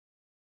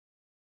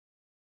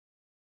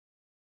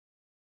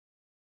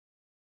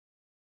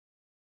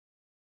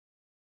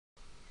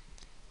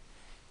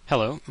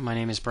Hello, my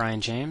name is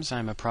Brian James.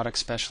 I'm a product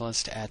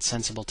specialist at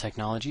Sensible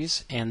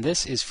Technologies, and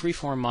this is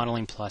Freeform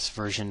Modeling Plus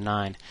version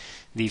 9.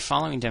 The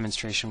following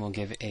demonstration will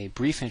give a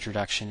brief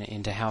introduction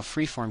into how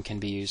Freeform can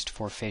be used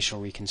for facial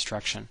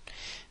reconstruction.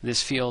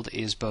 This field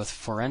is both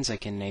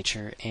forensic in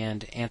nature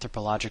and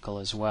anthropological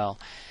as well.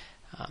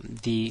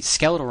 The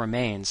skeletal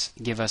remains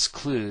give us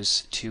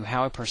clues to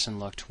how a person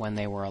looked when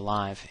they were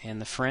alive, and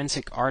the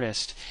forensic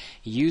artist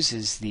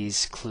uses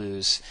these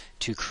clues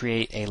to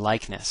create a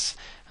likeness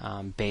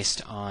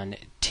based on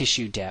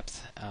tissue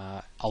depth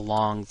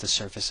along the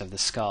surface of the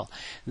skull.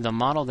 The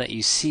model that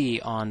you see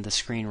on the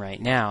screen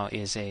right now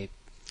is a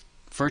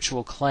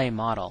virtual clay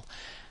model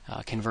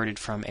converted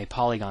from a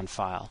polygon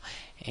file,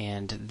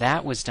 and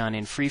that was done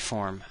in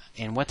Freeform.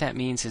 And what that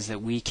means is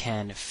that we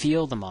can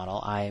feel the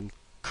model. I'm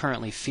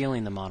currently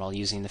feeling the model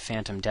using the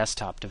Phantom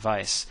desktop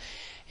device,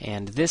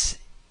 and this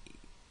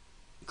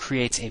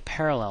creates a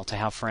parallel to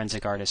how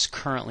forensic artists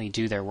currently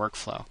do their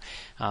workflow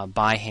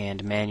by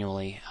hand,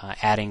 manually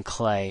adding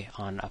clay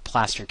on a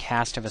plaster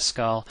cast of a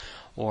skull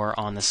or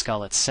on the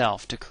skull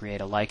itself to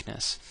create a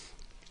likeness.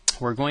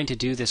 We're going to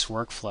do this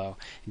workflow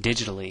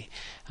digitally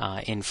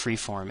in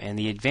Freeform, and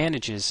the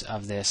advantages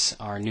of this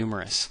are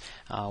numerous.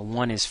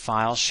 One is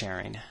file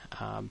sharing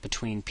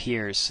between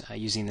peers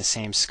using the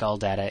same skull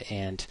data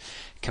and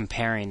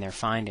comparing their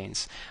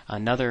findings.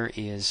 Another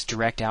is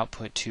direct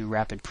output to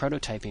rapid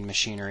prototyping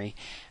machinery,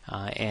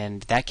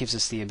 and that gives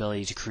us the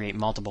ability to create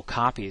multiple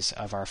copies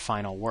of our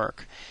final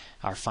work,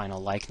 our final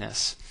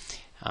likeness.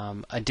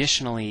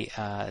 Additionally,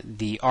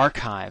 the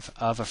archive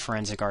of a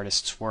forensic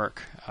artist's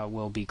work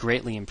will be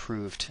greatly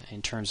improved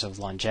in terms of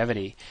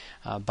longevity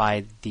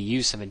by the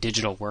use of a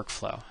digital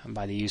workflow and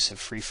by the use of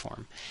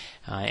Freeform.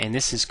 And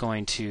this is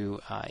going to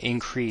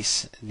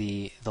increase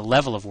the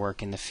level of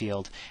work in the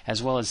field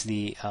as well as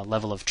the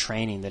level of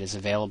training that is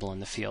available in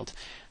the field.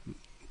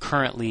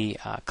 Currently,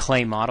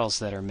 clay models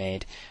that are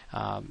made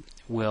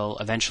will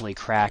eventually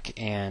crack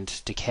and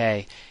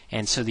decay,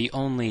 and so the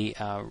only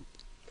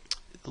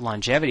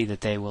longevity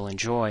that they will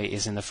enjoy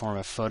is in the form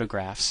of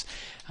photographs.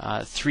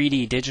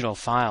 3D digital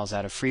files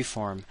out of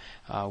Freeform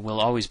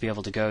will always be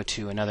able to go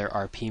to another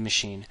RP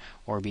machine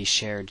or be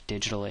shared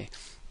digitally.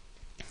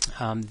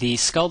 The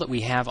skull that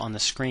we have on the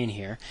screen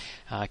here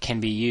can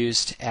be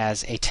used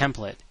as a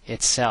template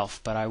itself,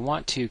 but I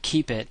want to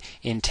keep it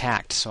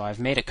intact, so I've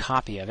made a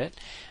copy of it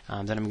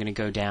that I'm going to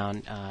go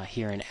down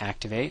here and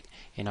activate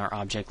in our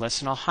object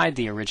list, and I'll hide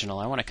the original.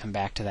 I want to come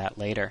back to that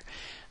later.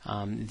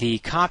 The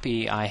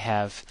copy I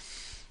have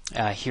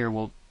here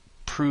will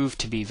prove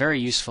to be very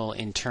useful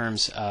in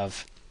terms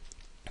of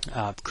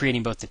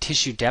creating both the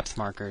tissue depth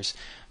markers,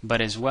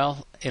 but as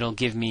well it'll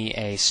give me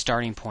a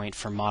starting point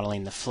for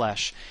modeling the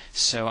flesh.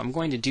 So I'm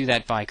going to do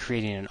that by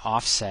creating an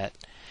offset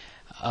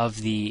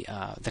of the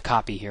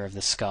copy here of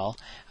the skull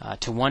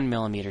to 1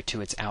 millimeter to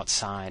its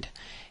outside.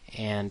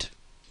 And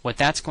what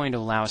that's going to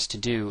allow us to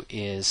do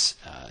is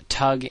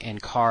tug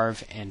and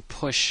carve and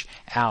push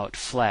out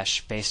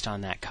flesh based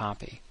on that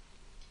copy.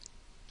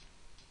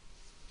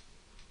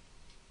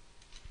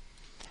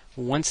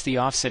 Once the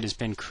offset has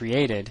been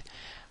created,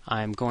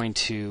 I'm going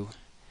to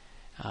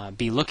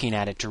be looking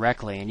at it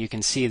directly, and you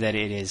can see that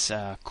it is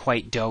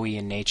quite doughy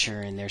in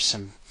nature, and there's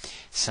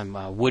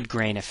some wood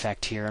grain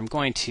effect here. I'm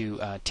going to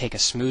take a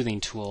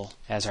smoothing tool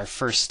as our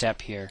first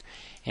step here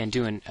and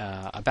do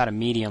about a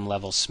medium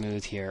level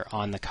smooth here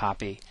on the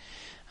copy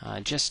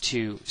just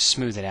to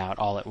smooth it out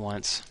all at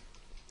once.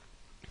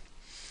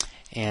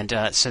 And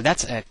so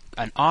that's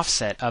an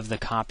offset of the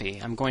copy.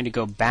 I'm going to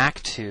go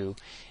back to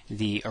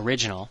the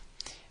original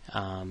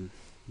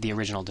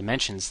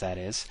dimensions, that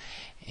is,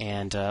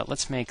 and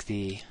let's make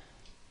the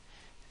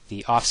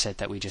offset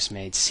that we just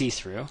made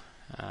see-through.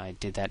 I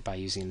did that by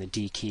using the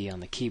D key on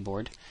the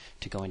keyboard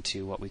to go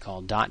into what we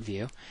call dot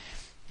view,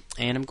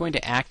 and I'm going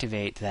to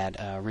activate that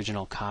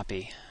original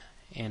copy,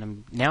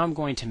 and now I'm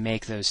going to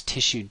make those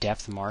tissue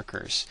depth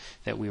markers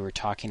that we were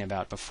talking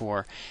about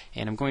before,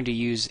 and I'm going to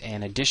use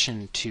an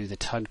addition to the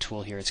tug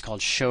tool here. It's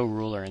called Show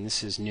Ruler, and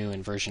this is new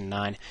in version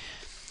 9.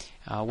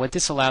 What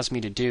this allows me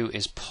to do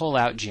is pull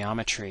out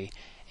geometry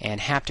and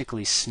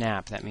haptically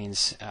snap. That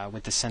means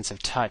with the sense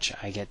of touch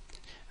I get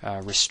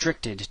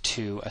restricted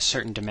to a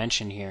certain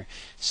dimension here.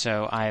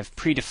 So I have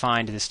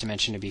predefined this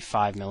dimension to be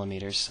 5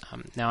 millimeters.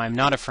 Now I'm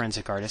not a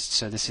forensic artist,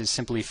 so this is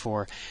simply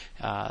for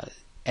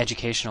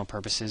educational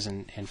purposes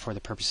and for the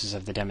purposes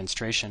of the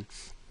demonstration.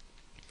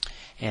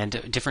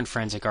 And different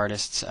forensic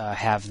artists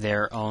have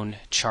their own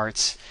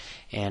charts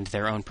and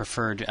their own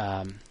preferred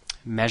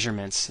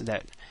measurements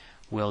that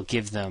will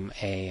give them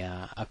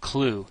a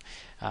clue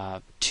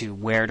to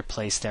where to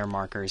place their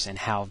markers and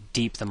how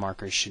deep the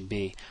markers should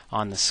be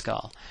on the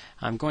skull.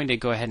 I'm going to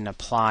go ahead and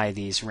apply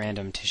these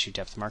random tissue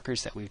depth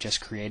markers that we've just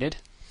created,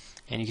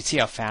 and you can see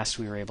how fast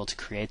we were able to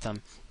create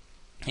them.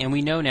 And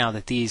we know now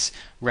that these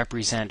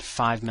represent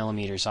 5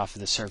 millimeters off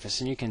of the surface,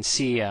 and you can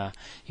see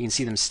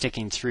them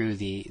sticking through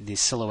the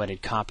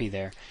silhouetted copy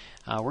there.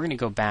 We're going to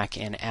go back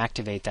and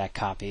activate that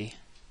copy,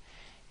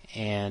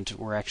 and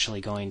we're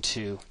actually going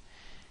to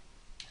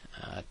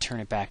turn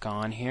it back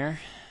on here.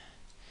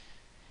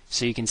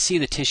 So you can see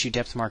the tissue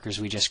depth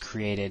markers we just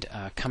created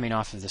coming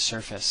off of the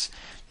surface.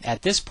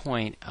 At this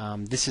point,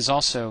 this is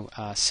also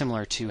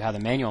similar to how the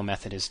manual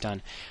method is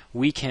done.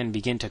 We can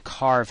begin to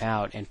carve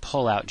out and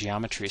pull out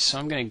geometry. So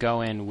I'm going to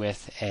go in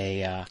with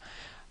a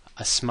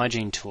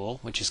smudging tool,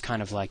 which is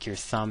kind of like your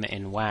thumb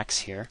in wax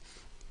here.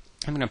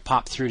 I'm going to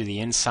pop through to the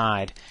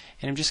inside,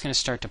 and I'm just going to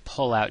start to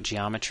pull out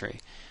geometry.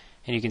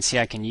 And you can see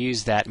I can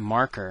use that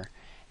marker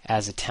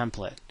as a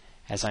template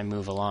as I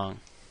move along.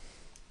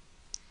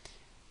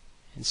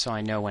 And so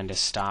I know when to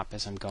stop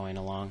as I'm going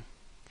along.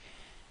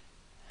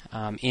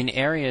 In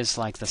areas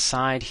like the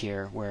side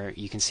here, where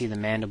you can see the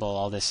mandible,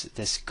 all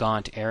this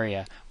gaunt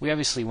area, we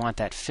obviously want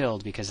that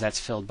filled because that's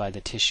filled by the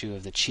tissue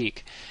of the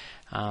cheek.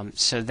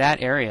 So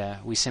that area,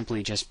 we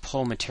simply just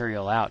pull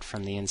material out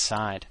from the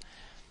inside.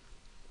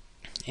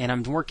 And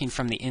I'm working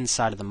from the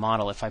inside of the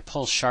model. If I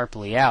pull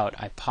sharply out,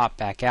 I pop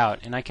back out,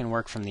 and I can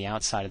work from the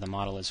outside of the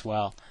model as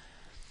well.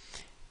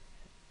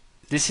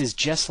 This is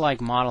just like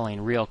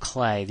modeling real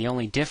clay. The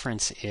only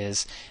difference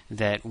is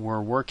that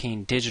we're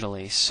working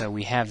digitally, so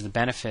we have the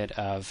benefit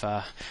of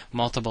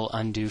multiple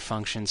undo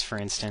functions, for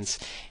instance,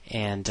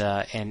 and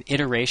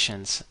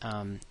iterations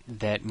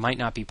that might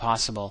not be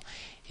possible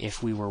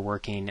if we were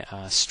working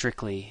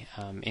strictly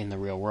in the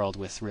real world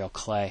with real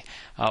clay.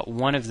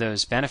 One of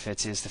those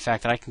benefits is the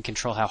fact that I can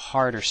control how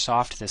hard or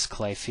soft this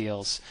clay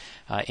feels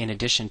in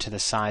addition to the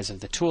size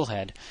of the tool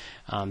head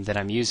that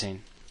I'm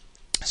using.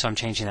 So I'm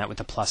changing that with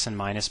the plus and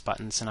minus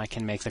buttons, and I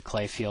can make the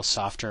clay feel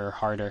softer or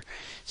harder.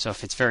 So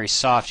if it's very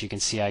soft, you can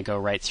see I go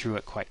right through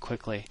it quite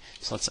quickly.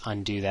 So let's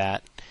undo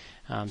that.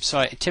 So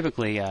I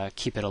typically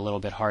keep it a little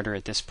bit harder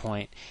at this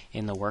point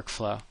in the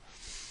workflow.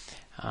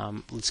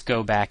 Let's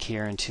go back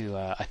here into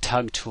a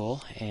tug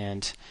tool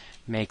and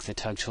make the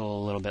tug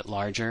tool a little bit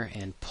larger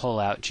and pull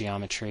out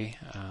geometry.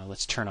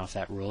 Let's turn off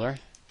that ruler.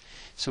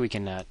 So we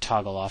can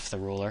toggle off the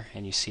ruler,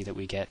 and you see that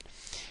we get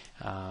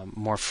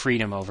more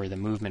freedom over the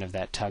movement of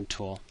that tug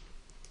tool.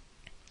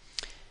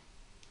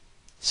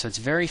 So it's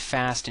very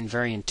fast and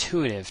very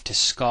intuitive to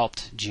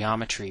sculpt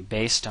geometry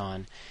based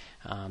on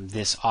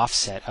this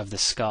offset of the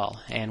skull.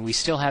 And we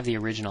still have the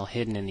original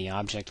hidden in the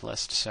object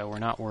list, so we're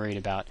not worried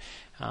about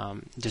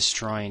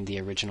destroying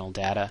the original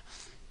data.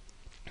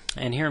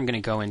 And here I'm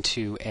going to go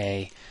into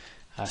a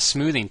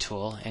smoothing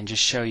tool and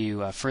just show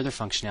you further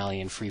functionality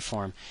in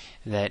Freeform,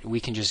 that we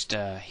can just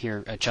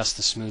here adjust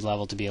the smooth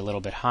level to be a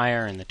little bit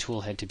higher and the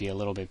tool head to be a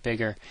little bit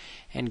bigger,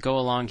 and go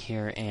along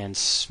here and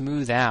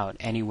smooth out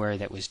anywhere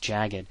that was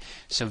jagged.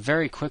 So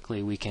very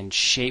quickly we can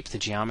shape the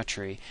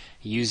geometry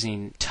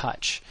using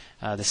touch,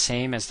 the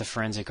same as the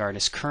forensic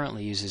artist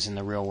currently uses in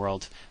the real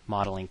world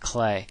modeling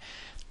clay.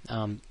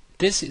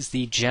 This is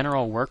the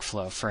general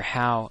workflow for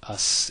how a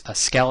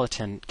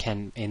skeleton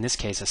can, in this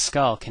case a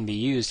skull, can be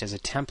used as a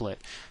template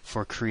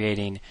for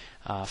creating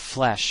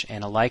flesh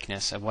and a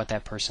likeness of what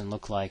that person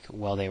looked like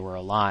while they were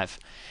alive.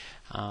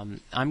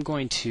 I'm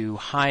going to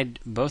hide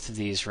both of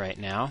these right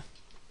now,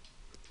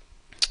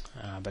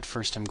 but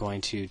first I'm going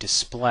to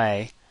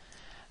display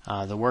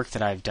the work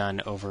that I've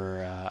done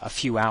over a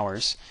few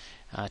hours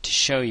to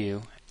show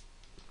you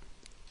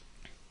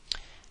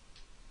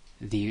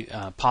the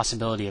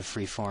possibility of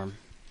Freeform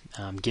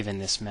given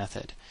this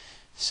method.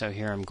 So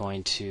here I'm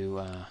going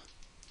to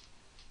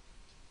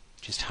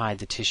just hide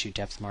the tissue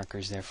depth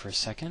markers there for a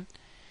second.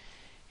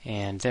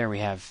 And there we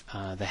have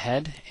the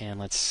head, and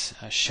let's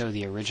show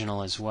the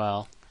original as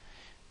well,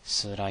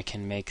 so that I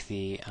can make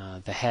the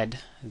head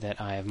that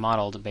I have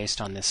modeled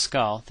based on this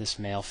skull, this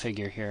male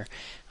figure here.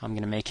 I'm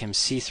going to make him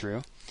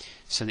see-through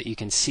so that you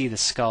can see the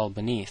skull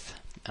beneath.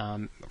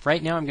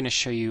 Right now I'm going to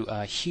show you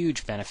a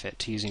huge benefit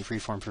to using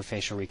Freeform for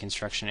facial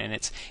reconstruction, and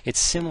it's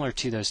similar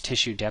to those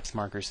tissue depth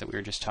markers that we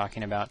were just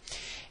talking about.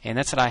 And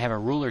that's that I have a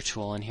ruler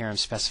tool, and here I'm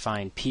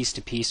specifying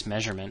piece-to-piece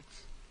measurement.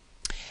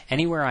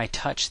 Anywhere I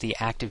touch the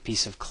active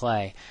piece of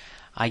clay,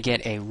 I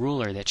get a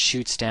ruler that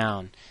shoots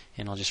down,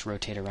 and I'll just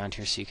rotate around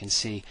here so you can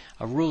see,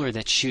 a ruler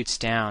that shoots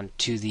down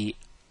to the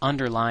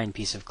underlying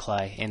piece of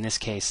clay, in this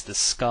case the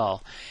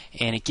skull,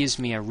 and it gives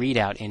me a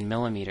readout in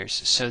millimeters.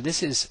 So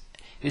this is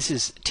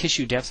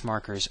tissue depth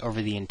markers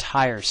over the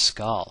entire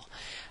skull.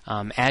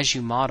 As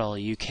you model,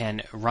 you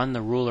can run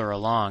the ruler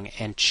along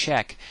and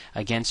check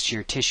against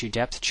your tissue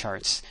depth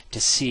charts to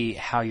see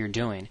how you're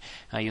doing.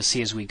 You'll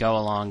see as we go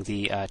along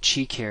the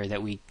cheek here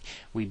that we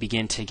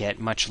begin to get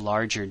much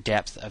larger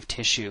depth of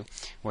tissue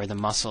where the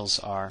muscles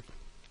are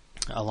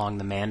along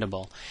the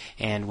mandible.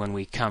 And when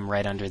we come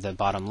right under the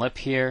bottom lip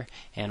here,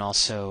 and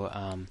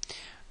also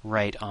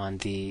right on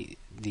the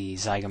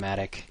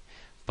zygomatic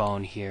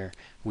bone here,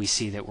 we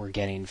see that we're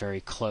getting very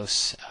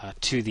close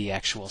to the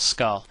actual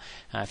skull.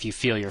 If you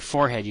feel your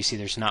forehead, you see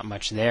there's not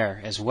much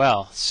there as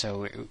well.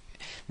 So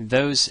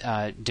those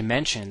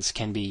dimensions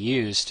can be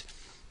used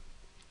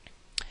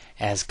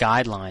as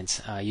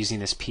guidelines using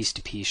this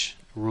piece-to-piece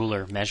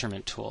ruler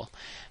measurement tool.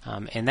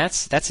 And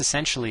that's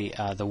essentially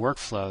the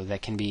workflow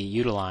that can be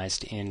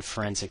utilized in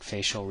forensic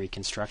facial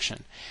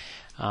reconstruction.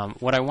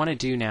 What I want to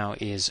do now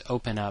is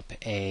open up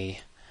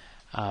a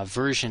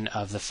version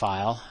of the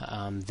file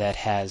that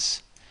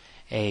has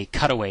a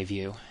cutaway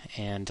view,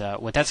 and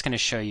what that's going to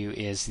show you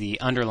is the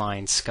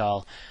underlying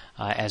skull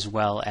as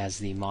well as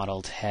the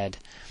modeled head.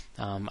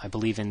 I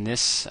believe in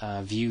this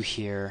view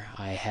here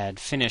I had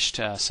finished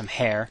some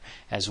hair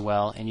as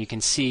well, and you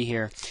can see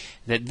here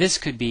that this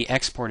could be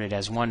exported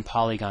as one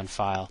polygon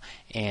file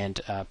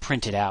and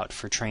printed out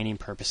for training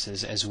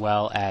purposes as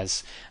well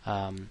as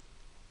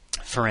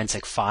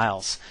forensic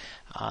files.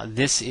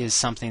 This is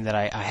something that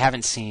I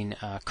haven't seen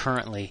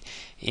currently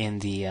in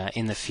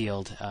the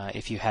field.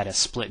 If you had a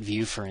split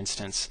view, for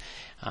instance,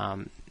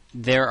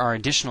 there are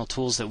additional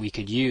tools that we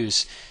could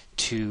use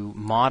to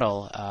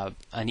model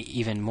an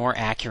even more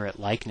accurate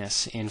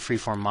likeness in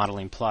Freeform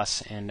Modeling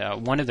Plus, and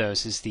one of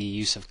those is the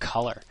use of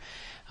color.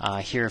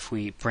 Here, if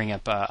we bring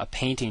up a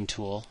painting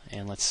tool,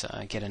 and let's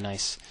get a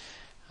nice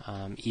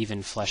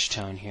even flesh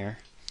tone here,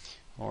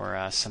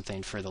 or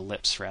something for the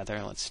lips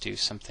rather. Let's do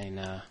something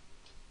a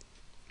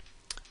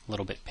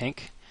little bit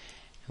pink,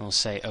 and we'll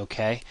say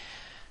OK.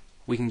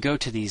 We can go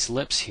to these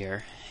lips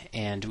here,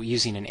 and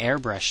using an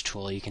airbrush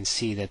tool you can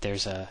see that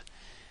there's a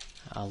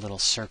little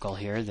circle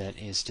here that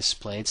is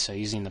displayed. So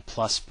using the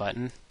plus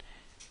button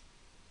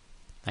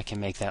I can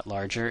make that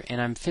larger,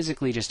 and I'm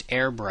physically just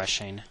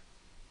airbrushing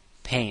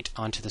paint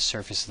onto the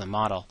surface of the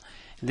model.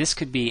 This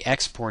could be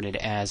exported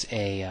as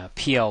a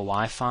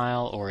PLY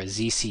file or a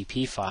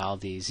ZCP file,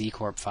 the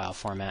Z-Corp file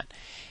format,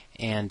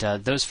 and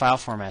those file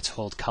formats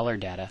hold color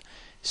data,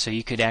 so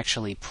you could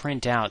actually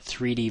print out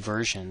 3D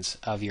versions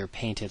of your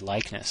painted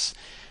likeness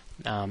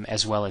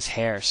as well as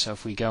hair. So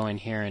if we go in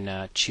here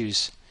and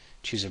choose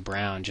a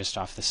brown just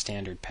off the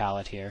standard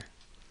palette here,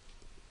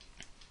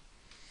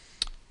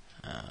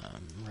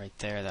 right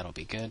there, that'll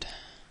be good.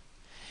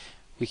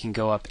 We can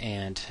go up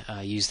and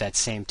use that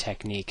same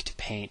technique to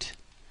paint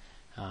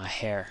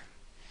hair.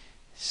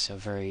 So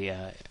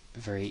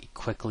very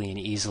quickly and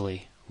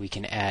easily we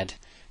can add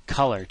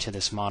color to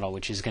this model,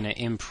 which is going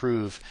to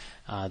improve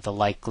the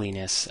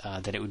likeliness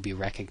that it would be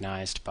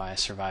recognized by a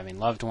surviving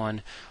loved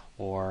one,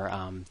 or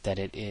that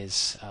it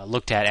is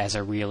looked at as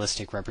a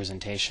realistic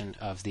representation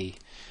of the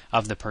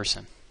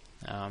person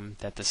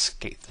that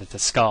the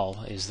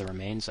skull is the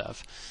remains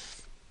of.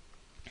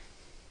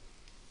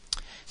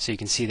 So you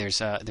can see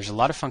there's a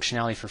lot of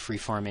functionality for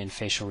Freeform in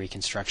facial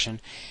reconstruction,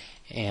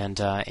 and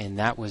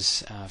that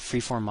was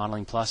Freeform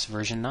Modeling Plus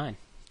version 9.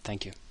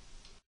 Thank you.